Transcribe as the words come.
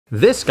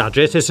This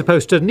gadget is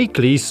supposed to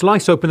neatly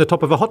slice open the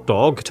top of a hot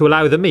dog to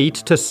allow the meat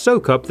to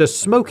soak up the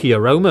smoky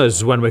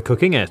aromas when we're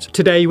cooking it.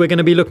 Today we're going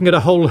to be looking at a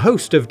whole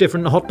host of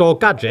different hot dog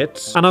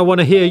gadgets, and I want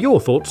to hear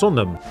your thoughts on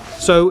them.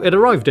 So it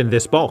arrived in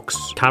this box,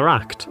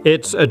 Caract.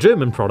 It's a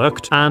German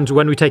product, and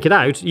when we take it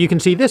out, you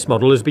can see this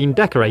model has been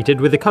decorated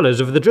with the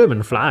colours of the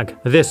German flag.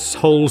 This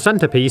whole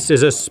centrepiece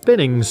is a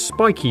spinning,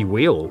 spiky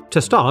wheel.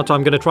 To start,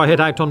 I'm going to try it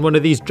out on one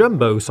of these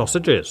jumbo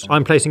sausages.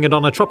 I'm placing it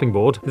on a chopping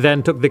board,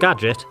 then took the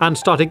gadget and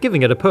started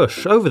giving it a push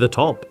over the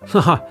top.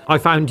 I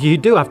found you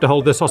do have to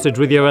hold the sausage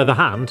with your other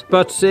hand,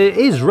 but it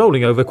is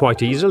rolling over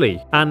quite easily.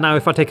 And now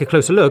if I take a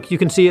closer look, you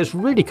can see it's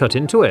really cut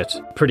into it.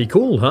 Pretty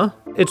cool, huh?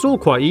 It's all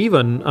quite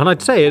even, and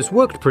I'd say it's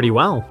worked pretty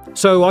well.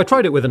 So I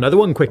tried it with another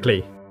one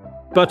quickly.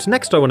 But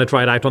next I want to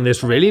try it out on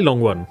this really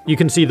long one. You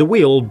can see the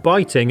wheel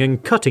biting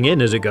and cutting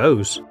in as it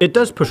goes. It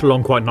does push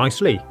along quite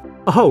nicely.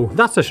 Oh,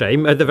 that's a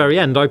shame, at the very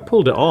end I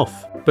pulled it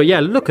off. But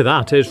yeah, look at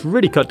that, it's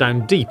really cut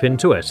down deep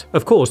into it.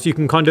 Of course, you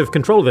can kind of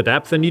control the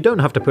depth and you don't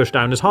have to push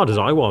down as hard as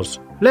I was.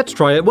 Let's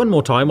try it one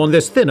more time on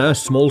this thinner,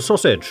 small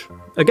sausage.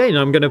 Again,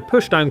 I'm going to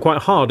push down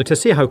quite hard to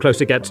see how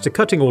close it gets to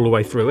cutting all the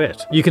way through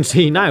it. You can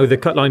see now the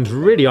cut lines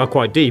really are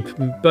quite deep,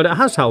 but it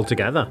has held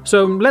together.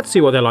 So let's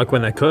see what they're like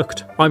when they're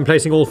cooked. I'm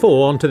placing all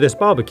four onto this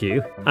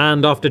barbecue,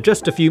 and after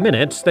just a few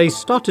minutes, they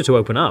started to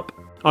open up.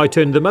 I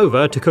turned them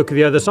over to cook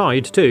the other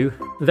side too.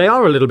 They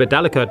are a little bit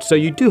delicate, so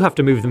you do have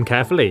to move them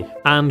carefully.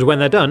 And when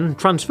they're done,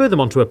 transfer them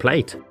onto a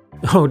plate.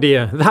 Oh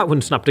dear, that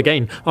one snapped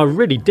again. I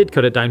really did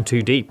cut it down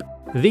too deep.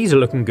 These are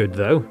looking good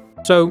though.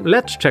 So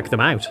let's check them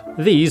out.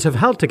 These have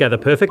held together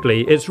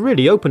perfectly. It's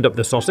really opened up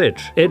the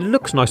sausage. It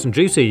looks nice and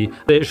juicy.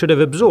 It should have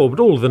absorbed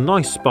all the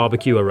nice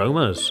barbecue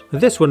aromas.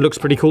 This one looks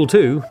pretty cool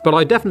too, but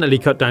I definitely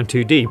cut down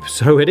too deep,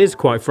 so it is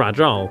quite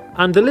fragile.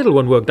 And the little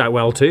one worked out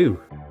well too.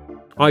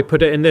 I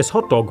put it in this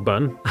hot dog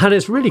bun, and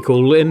it's really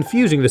cool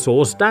infusing the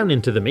sauce down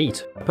into the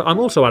meat. But I'm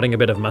also adding a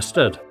bit of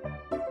mustard.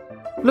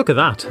 Look at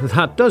that,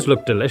 that does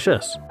look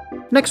delicious.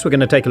 Next we're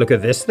going to take a look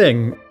at this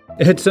thing.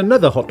 It's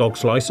another hot dog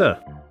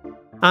slicer.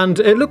 And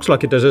it looks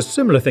like it does a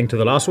similar thing to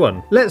the last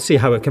one. Let's see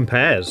how it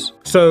compares.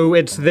 So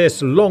it's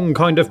this long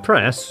kind of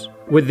press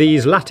with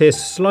these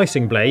lattice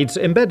slicing blades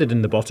embedded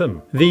in the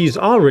bottom. These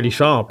are really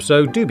sharp,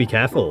 so do be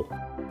careful.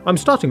 I'm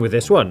starting with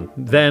this one,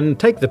 then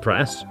take the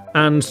press,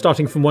 and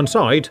starting from one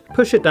side,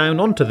 push it down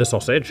onto the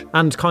sausage,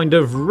 and kind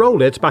of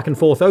roll it back and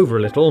forth over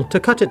a little to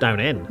cut it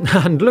down in.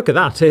 And look at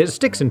that, it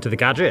sticks into the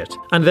gadget.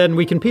 And then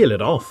we can peel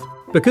it off.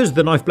 Because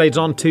the knife blades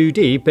aren't too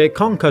deep, it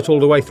can't cut all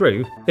the way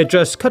through. It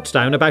just cuts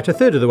down about a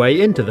third of the way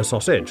into the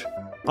sausage.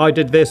 I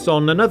did this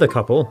on another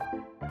couple,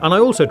 and I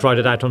also tried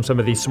it out on some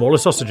of these smaller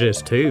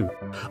sausages too.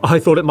 I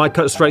thought it might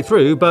cut straight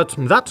through, but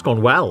that's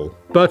gone well.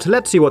 But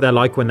let's see what they're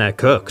like when they're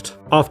cooked.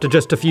 After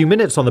just a few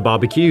minutes on the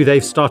barbecue,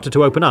 they've started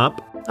to open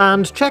up.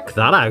 And check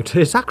that out,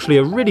 it's actually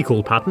a really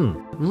cool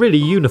pattern. Really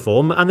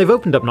uniform, and they've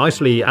opened up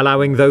nicely,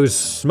 allowing those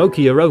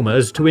smoky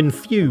aromas to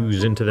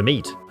infuse into the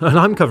meat. And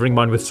I'm covering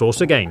mine with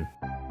sauce again.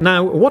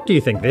 Now, what do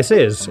you think this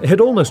is?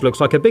 It almost looks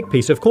like a big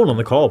piece of corn on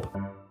the cob.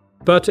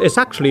 But it's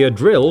actually a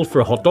drill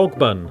for a hot dog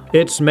bun.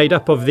 It's made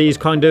up of these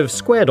kind of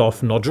squared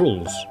off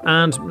nodules.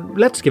 And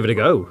let's give it a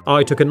go.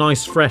 I took a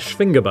nice fresh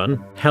finger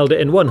bun, held it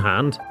in one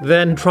hand,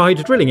 then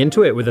tried drilling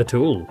into it with a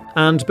tool.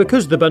 And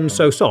because the bun's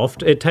so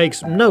soft, it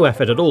takes no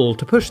effort at all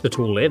to push the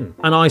tool in.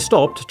 And I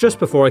stopped just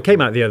before I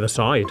came out the other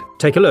side.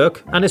 Take a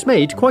look, and it's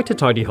made quite a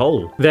tidy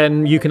hole.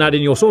 Then you can add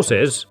in your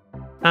sauces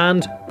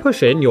and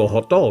push in your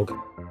hot dog.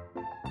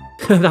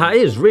 That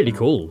is really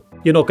cool.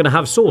 You're not going to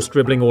have sauce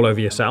dribbling all over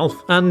yourself,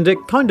 and it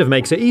kind of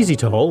makes it easy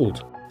to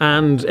hold.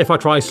 And if I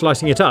try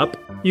slicing it up,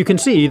 you can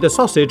see the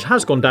sausage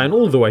has gone down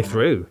all the way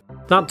through.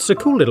 That's a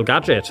cool little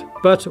gadget.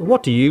 But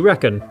what do you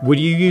reckon? Would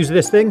you use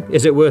this thing?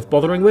 Is it worth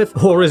bothering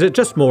with? Or is it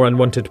just more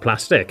unwanted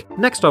plastic?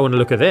 Next I want to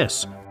look at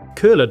this.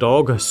 Curler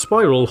Dog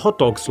Spiral Hot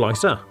Dog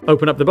Slicer.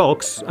 Open up the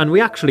box, and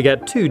we actually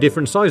get two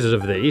different sizes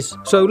of these.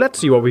 So let's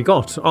see what we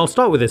got. I'll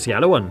start with this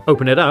yellow one.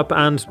 Open it up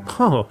and,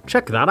 oh,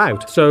 check that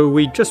out. So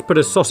we just put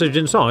a sausage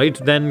inside,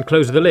 then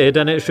close the lid,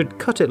 and it should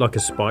cut it like a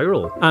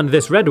spiral. And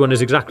this red one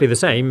is exactly the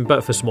same,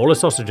 but for smaller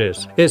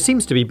sausages. It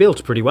seems to be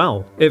built pretty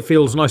well. It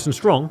feels nice and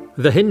strong.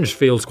 The hinge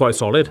feels quite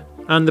solid.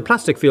 And the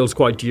plastic feels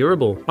quite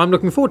durable. I'm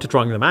looking forward to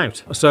trying them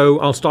out. So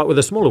I'll start with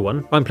a smaller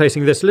one. I'm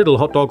placing this little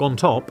hot dog on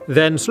top,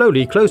 then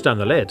slowly close down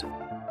the lid.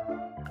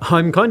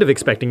 I'm kind of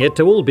expecting it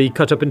to all be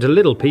cut up into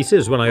little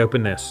pieces when I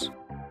open this.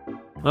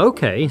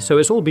 Okay, so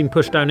it's all been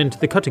pushed down into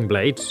the cutting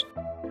blades.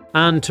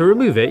 And to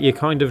remove it, you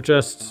kind of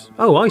just...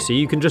 Oh, I see,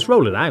 you can just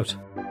roll it out.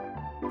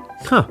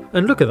 Huh,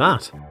 and look at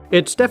that.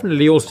 It's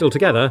definitely all still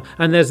together,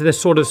 and there's this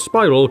sort of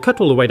spiral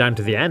cut all the way down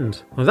to the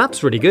end. Well,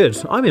 that's really good,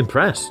 I'm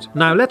impressed.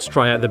 Now let's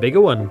try out the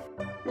bigger one.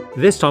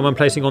 This time I'm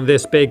placing on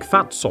this big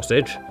fat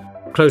sausage,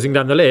 closing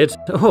down the lid.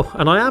 Oh,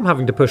 and I am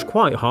having to push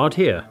quite hard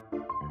here.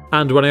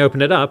 And when I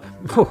open it up,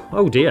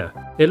 oh dear,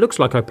 it looks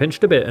like I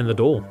pinched a bit in the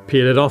door.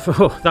 Peel it off,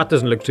 oh, that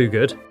doesn't look too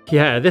good.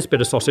 Yeah, this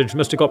bit of sausage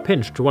must have got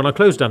pinched when I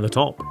closed down the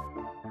top.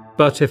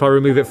 But if I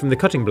remove it from the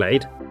cutting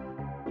blade,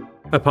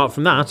 apart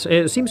from that,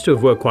 it seems to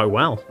have worked quite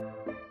well.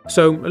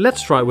 So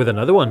let's try it with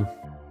another one.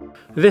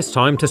 This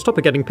time, to stop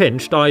it getting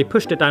pinched, I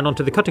pushed it down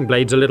onto the cutting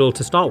blades a little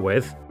to start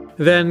with,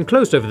 then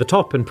closed over the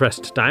top and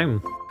pressed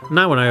down.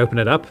 Now when I open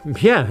it up,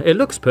 yeah, it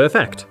looks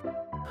perfect.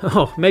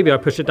 Oh, maybe I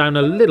pushed it down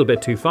a little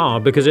bit too far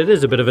because it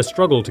is a bit of a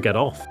struggle to get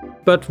off.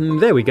 But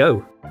there we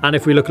go. And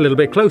if we look a little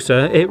bit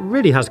closer, it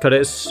really has cut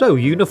it so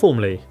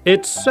uniformly.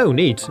 It's so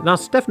neat,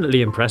 that's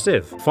definitely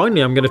impressive.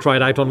 Finally, I'm going to try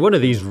it out on one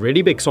of these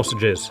really big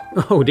sausages.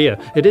 Oh dear,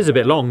 it is a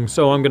bit long,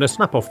 so I'm going to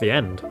snap off the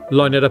end.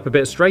 Line it up a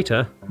bit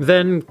straighter,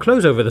 then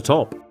close over the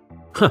top.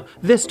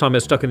 This time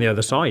it's stuck in the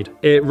other side.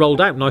 It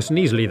rolled out nice and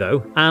easily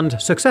though, and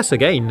success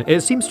again, it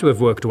seems to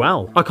have worked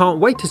well. I can't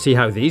wait to see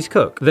how these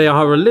cook. They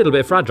are a little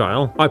bit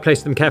fragile. I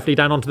placed them carefully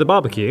down onto the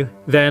barbecue,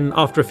 then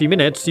after a few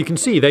minutes you can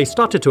see they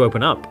started to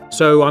open up,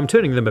 so I'm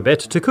turning them a bit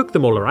to cook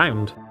them all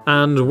around.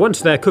 And once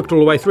they're cooked all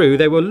the way through,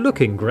 they were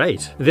looking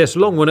great. This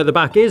long one at the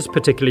back is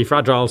particularly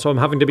fragile, so I'm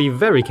having to be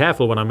very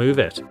careful when I move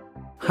it.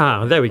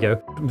 There we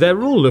go.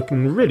 They're all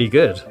looking really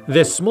good.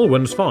 This small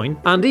one's fine,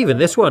 and even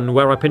this one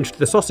where I pinched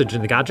the sausage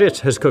in the gadget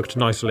has cooked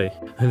nicely.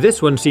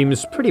 This one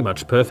seems pretty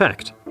much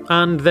perfect.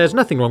 And there's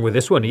nothing wrong with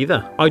this one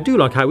either. I do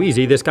like how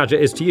easy this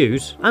gadget is to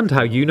use, and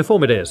how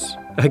uniform it is.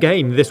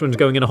 Again, this one's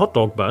going in a hot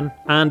dog bun,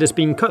 and it's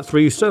been cut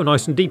through so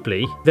nice and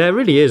deeply, there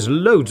really is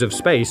loads of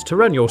space to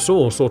run your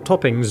sauce or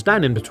toppings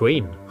down in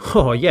between.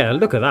 Oh yeah,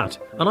 look at that.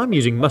 And I'm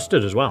using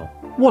mustard as well.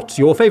 What's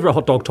your favourite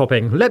hot dog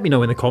topping? Let me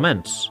know in the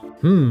comments.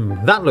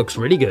 That looks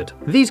really good.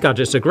 These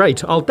gadgets are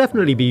great, I'll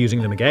definitely be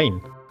using them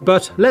again.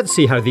 But let's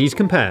see how these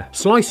compare.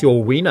 Slice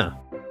your wiener.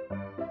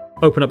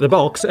 Open up the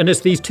box and it's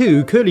these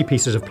two curly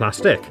pieces of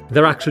plastic.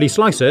 They're actually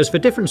slicers for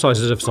different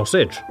sizes of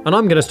sausage. And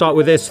I'm going to start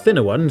with this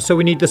thinner one, so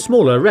we need the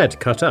smaller red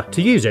cutter.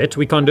 To use it,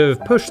 we kind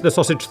of push the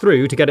sausage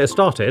through to get it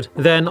started.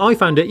 Then I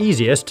found it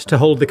easiest to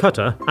hold the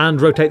cutter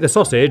and rotate the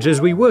sausage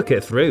as we work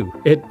it through.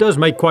 It does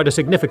make quite a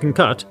significant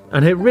cut,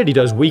 and it really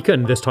does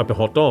weaken this type of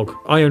hot dog.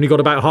 I only got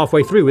about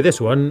halfway through with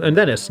this one, and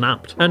then it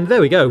snapped. And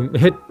there we go.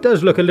 It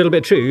does look a little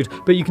bit chewed,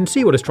 but you can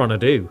see what it's trying to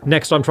do.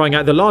 Next, I'm trying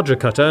out the larger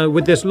cutter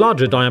with this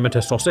larger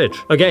diameter sausage.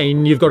 Again,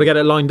 you've got to get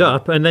it lined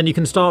up and then you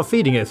can start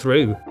feeding it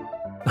through.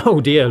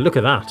 Oh dear, look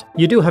at that.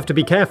 You do have to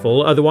be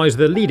careful, otherwise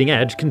the leading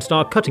edge can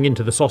start cutting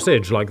into the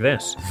sausage like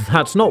this.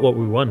 That's not what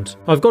we want.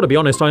 I've got to be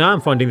honest, I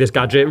am finding this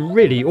gadget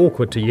really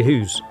awkward to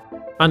use.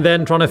 And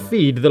then trying to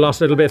feed the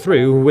last little bit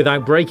through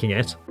without breaking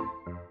it.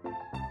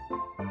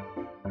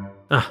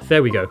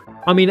 There we go.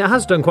 I mean, it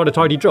has done quite a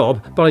tidy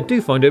job, but I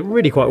do find it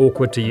really quite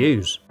awkward to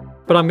use.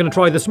 But I'm going to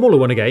try the smaller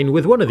one again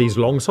with one of these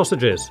long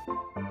sausages.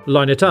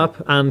 Line it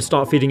up and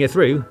start feeding it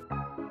through.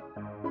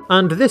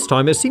 And this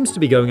time it seems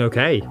to be going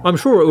okay. I'm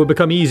sure it will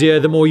become easier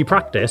the more you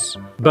practice,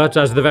 but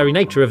as the very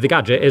nature of the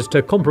gadget is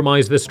to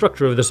compromise the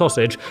structure of the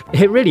sausage,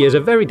 it really is a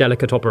very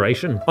delicate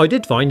operation. I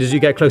did find as you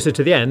get closer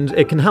to the end,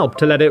 it can help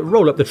to let it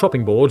roll up the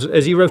chopping boards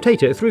as you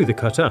rotate it through the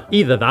cutter.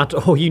 Either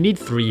that or you need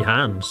 3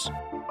 hands.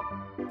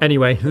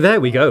 Anyway, there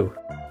we go.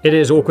 It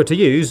is awkward to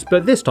use,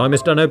 but this time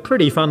it's done a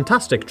pretty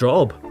fantastic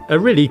job. A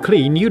really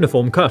clean,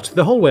 uniform cut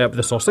the whole way up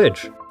the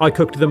sausage. I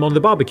cooked them on the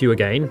barbecue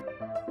again.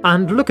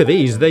 And look at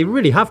these, they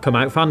really have come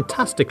out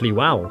fantastically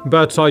well.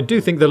 But I do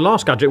think the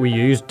last gadget we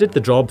used did the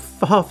job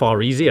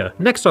far easier.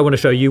 Next I want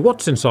to show you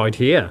what's inside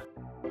here.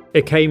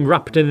 It came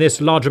wrapped in this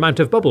large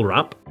amount of bubble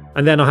wrap,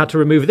 and then I had to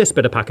remove this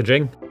bit of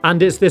packaging,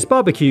 and it's this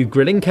barbecue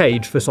grilling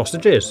cage for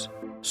sausages.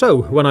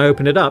 So, when I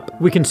open it up,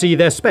 we can see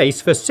there's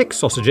space for 6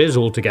 sausages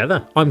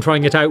altogether. I'm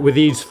trying it out with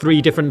these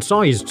 3 different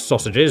sized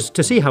sausages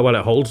to see how well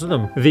it holds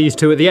them. These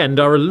 2 at the end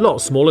are a lot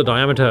smaller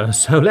diameter,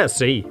 so let's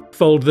see.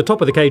 Fold the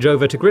top of the cage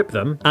over to grip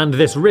them, and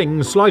this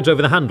ring slides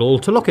over the handle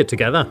to lock it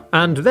together.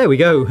 And there we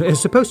go,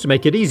 it's supposed to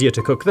make it easier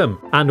to cook them.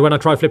 And when I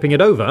try flipping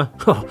it over,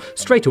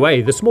 straight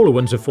away the smaller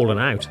ones have fallen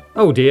out.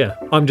 Oh dear.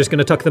 I'm just going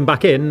to tuck them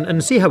back in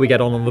and see how we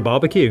get on the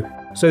barbecue.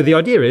 So the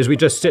idea is we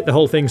just sit the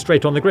whole thing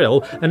straight on the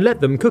grill and let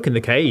them cook in the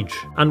cage.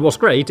 And what's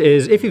great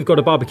is if you've got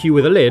a barbecue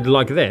with a lid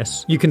like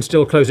this, you can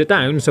still close it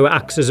down so it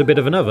acts as a bit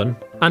of an oven,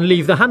 and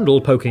leave the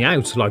handle poking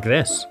out like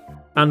this.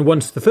 And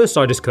once the first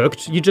side is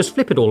cooked, you just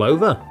flip it all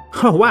over.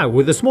 Oh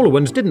wow, the smaller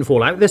ones didn't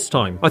fall out this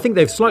time. I think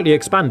they've slightly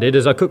expanded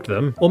as I cooked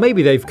them, or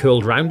maybe they've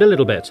curled round a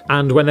little bit.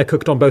 And when they're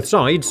cooked on both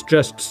sides,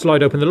 just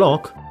slide open the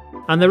lock,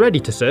 and they're ready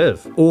to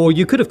serve. Or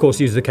you could of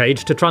course use the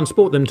cage to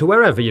transport them to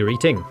wherever you're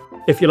eating.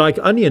 If you like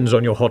onions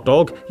on your hot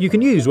dog, you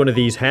can use one of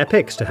these hair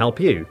picks to help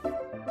you.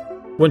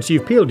 Once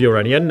you've peeled your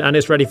onion and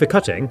it's ready for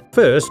cutting,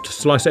 first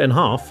slice it in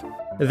half,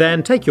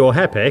 then take your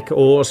hair pick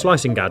or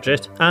slicing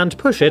gadget and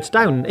push it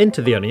down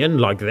into the onion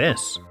like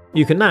this.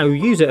 You can now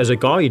use it as a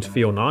guide for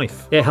your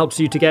knife. It helps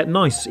you to get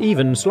nice,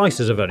 even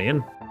slices of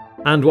onion.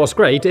 And what's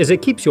great is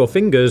it keeps your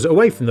fingers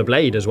away from the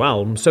blade as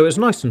well, so it's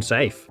nice and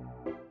safe.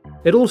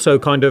 It also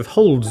kind of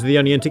holds the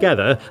onion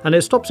together and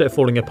it stops it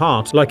falling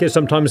apart like it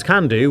sometimes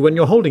can do when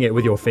you're holding it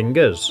with your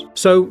fingers.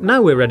 So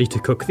now we're ready to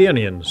cook the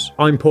onions.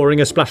 I'm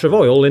pouring a splash of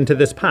oil into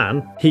this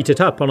pan, heat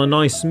it up on a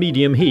nice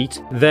medium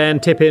heat, then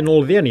tip in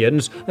all the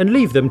onions and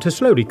leave them to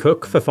slowly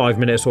cook for 5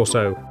 minutes or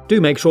so.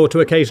 Do make sure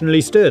to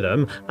occasionally stir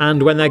them,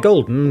 and when they're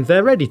golden,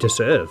 they're ready to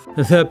serve.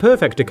 They're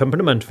perfect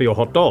accompaniment for your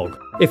hot dog.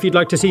 If you'd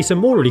like to see some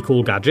more really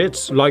cool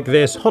gadgets, like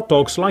this hot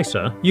dog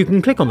slicer, you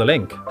can click on the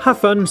link. Have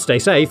fun, stay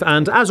safe,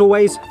 and as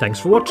always, thanks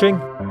for watching.